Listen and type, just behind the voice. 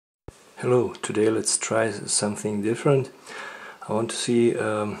Hello, today let's try something different. I want to see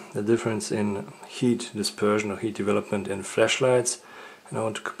the difference in heat dispersion or heat development in flashlights, and I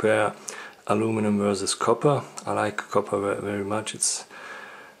want to compare aluminum versus copper. I like copper very much. It's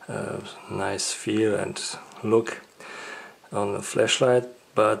a nice feel and look on the flashlight,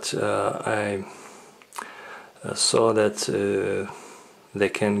 but I saw that they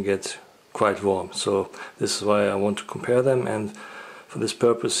can get quite warm, so this is why I want to compare them. And for this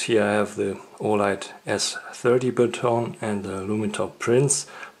purpose, here I have the Olight S30 Baton and the Lumintop Prince.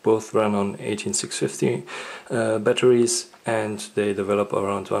 Both run on 18650 batteries, and they develop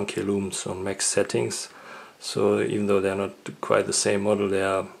around 1 k lumens on max settings. So even though they are not quite the same model, they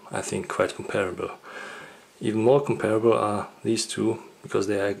are, I think, quite comparable. Even more comparable are these two, because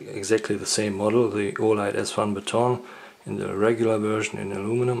they are exactly the same model, the Olight S1 Baton in the regular version in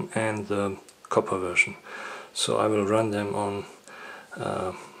aluminum and the copper version. So I will run them on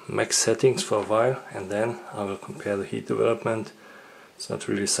max settings for a while, and then I will compare the heat development. It's not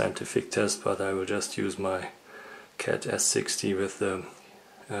really a scientific test, but I will just use my CAT S60 with the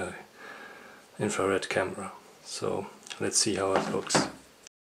infrared camera. So let's see how it looks.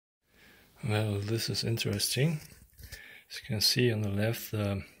 Well, this is interesting. As you can see on the left,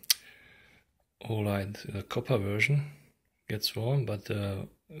 the Olight, the copper version, gets warm, but the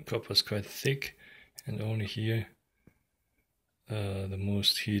copper is quite thick, and only here the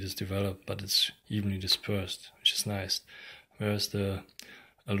most heat is developed, but it's evenly dispersed, which is nice. Whereas the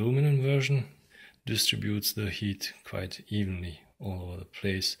aluminum version distributes the heat quite evenly all over the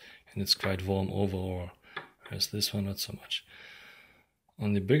place, and it's quite warm overall, whereas this one not so much.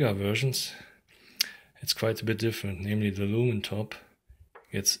 On the bigger versions it's quite a bit different, namely the Lumintop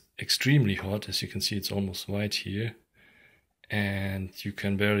gets extremely hot. As you can see, it's almost white here, and you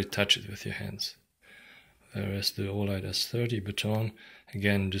can barely touch it with your hands. Whereas the Olight S30 Baton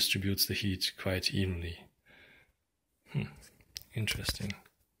again distributes the heat quite evenly. Interesting.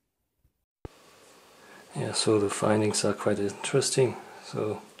 Yeah, so the findings are quite interesting.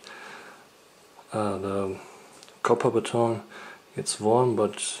 So the copper baton gets warm,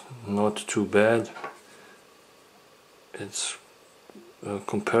 but not too bad. It's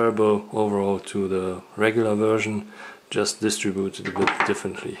comparable overall to the regular version, just distributed a bit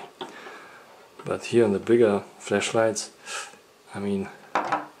differently. But here on the bigger flashlights, I mean,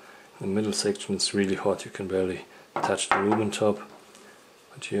 the middle section is really hot. You can barely touch the Lumintop,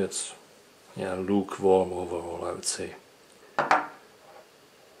 but here it's, yeah, lukewarm overall, I would say.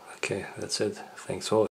 Okay, that's it. Thanks all.